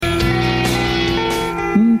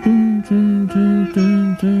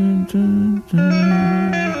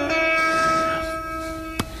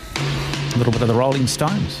What are the Rolling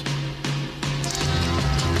Stones?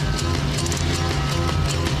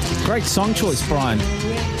 Great song choice, Brian.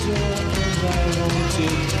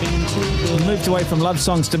 We moved away from love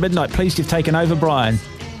songs to midnight. Pleased you've taken over, Brian.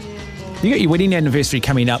 You got your wedding anniversary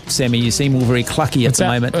coming up, Sammy. You seem all very clucky at the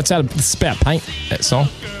moment. It's about paint, that song.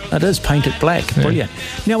 It is Paint It Black. Yeah. Brilliant.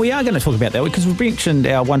 Now, we are going to talk about that because we've mentioned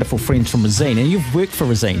our wonderful friends from Resene, and you've worked for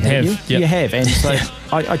Resene, haven't you? Yep. You have. And so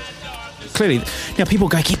I clearly, now people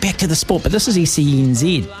go, get back to the sport, but this is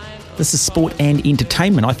SENZ. This is sport and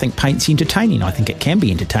entertainment. I think paint's entertaining. I think it can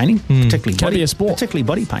be entertaining, particularly can body, be a sport. Particularly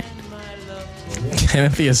body paint. Can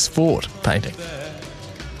it be a sport, painting?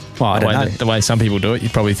 Well, I don't know. The way some people do it,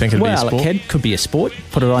 you'd probably think it'd be a sport. Well, it could be a sport.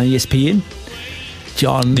 Put it on ESPN.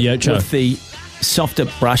 John the Ocho with the softer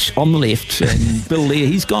brush on the left, and Bill there,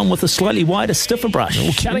 he's gone with a slightly wider, stiffer brush.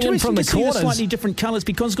 Well, cutting in from the corners. Slightly different colours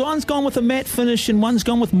because one's gone with a matte finish and one's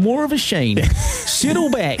gone with more of a sheen. Settle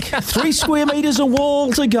back. 3 square metres of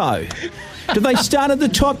wall to go. Do they start at the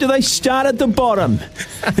top? Do they start at the bottom?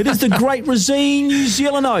 It is the Great Resene New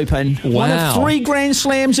Zealand Open. Wow. One of 3 Grand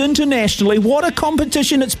Slams internationally. What a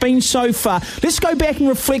competition it's been so far. Let's go back and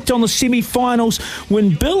reflect on the semi-finals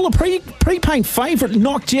when Bill, the pre-paint favourite,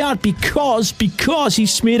 knocked out because he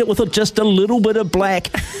smeared it with just a little bit of black.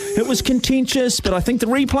 It was contentious, but I think the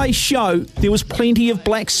replays show there was plenty of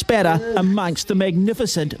black spatter amongst the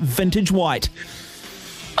magnificent vintage white.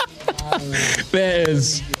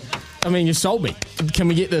 I mean, you sold me. Can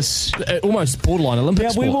we get this almost borderline Olympic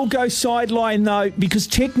sport? We will go sideline, though, because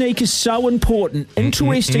technique is so important.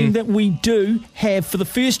 Interesting that we do have, for the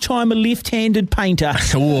first time, a left-handed painter.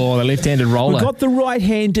 Oh, the left-handed roller. We've got the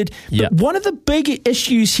right-handed. Yep. But one of the big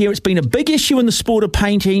issues here, it's been a big issue in the sport of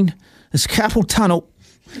painting, is carpal tunnel.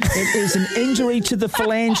 It is an injury to the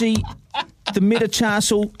phalange, the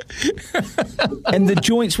metatarsal, and the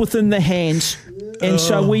joints within the hands. And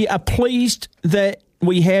so we are pleased that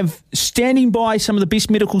we have standing by some of the best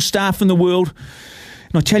medical staff in the world.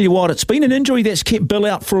 And I tell you what, it's been an injury that's kept Bill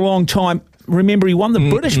out for a long time. Remember, he won the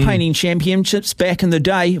British Painting Championships back in the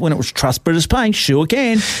day when it was Trust British Paint. Sure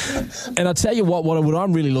can. And I'll tell you what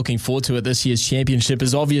I'm really looking forward to at this year's championship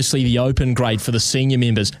is obviously the open grade for the senior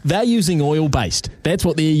members. They're using oil-based. That's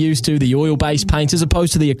what they're used to, the oil-based paints, as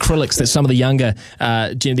opposed to the acrylics that some of the younger,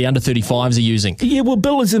 the under-35s are using. Yeah, well,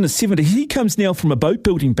 Bill is in his 70s. He comes now from a boat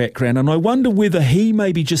building background, and I wonder whether he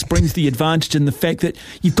maybe just brings the advantage in the fact that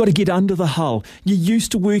you've got to get under the hull. You're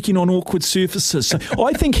used to working on awkward surfaces. So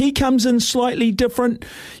I think he comes in slightly different.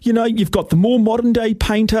 You know, you've got the more modern day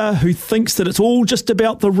painter who thinks that it's all just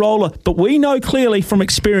about the roller, but we know clearly from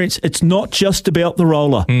experience it's not just about the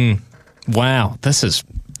roller. Wow, this is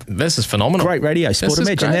phenomenal. Great radio sport.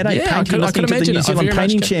 Imagine that, eh? Yeah, I could imagine the New Zealand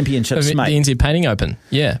Painting Championships, mate. The NZ Painting Open,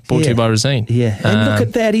 brought to you by Resene. Yeah, and look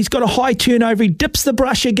at that. He's got a high turnover. He dips the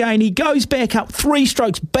brush again. He goes back up 3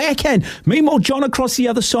 strokes, backhand. Meanwhile, John across the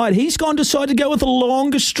other side, he's decided to go with a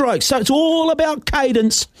longer stroke. So it's all about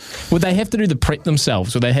cadence. Would they have to do the prep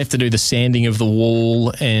themselves? Would they have to do the sanding of the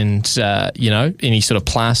wall and, any sort of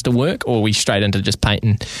plaster work? Or are we straight into just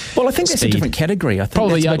painting? Well, I think that's a different category. I think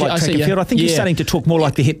probably, that's like track and field. I think you're starting to talk more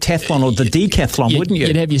like the heptathlon or the decathlon, wouldn't you?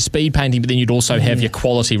 You'd have your speed painting, but then you'd also have your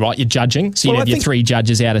quality, right? Your judging. So you'd have your 3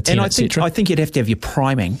 judges out of 10, etc. I think you'd have to have your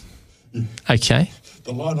priming. Okay.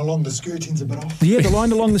 The line along the skirting's a bit off. Yeah, the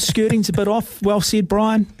line along the skirting's a bit off. Well said,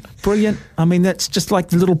 Brian. Brilliant. I mean, that's just like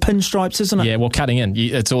the little pinstripes, isn't it? Yeah, well, cutting in.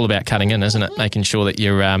 It's all about cutting in, isn't it? Making sure that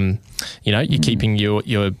you're, you're keeping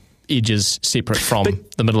your edges separate from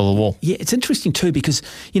the middle of the wall. Yeah, it's interesting too because,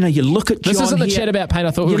 you look at John. This isn't the chat about paint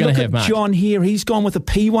I thought we were going to have, Mark. John here, he's gone with a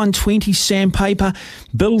P120 sandpaper.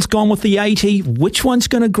 Bill's gone with the 80. Which one's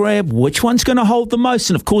going to grab? Which one's going to hold the most?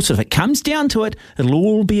 And of course, if it comes down to it, it'll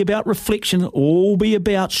all be about reflection. It'll all be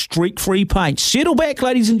about streak-free paint. Settle back,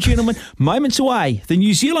 ladies and gentlemen. Moments away. The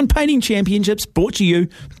New Zealand Painting Championships brought to you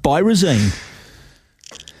by Resene.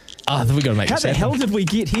 We've got to make How this the happen. hell did we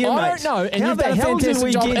get here, mate? I don't know. And How you've the done a hell did fantastic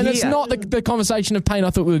we job. get And here? it's not the conversation of paint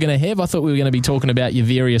I thought we were going to have. I thought we were going to be talking about your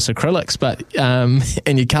various acrylics, but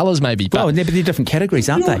and your colours maybe. But Well, they're different categories,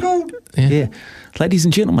 aren't they? Yeah. Ladies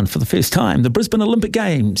and gentlemen, for the first time, the Brisbane Olympic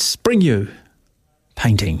Games bring you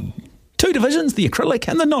painting. 2 divisions, the acrylic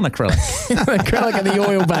and the non-acrylic. acrylic and the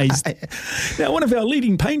oil-based. Now, one of our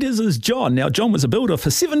leading painters is John. Now, John was a builder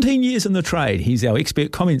for 17 years in the trade. He's our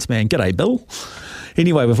expert comments man. G'day, Bill.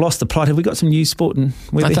 Anyway, we've lost the plot. Have we got some news, sport, and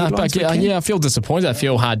where the headlines we can? I feel disappointed. I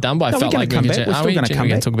feel hard done by. I felt like we're going to come back. We're going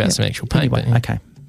to talk about some actual paint. Anyway, okay.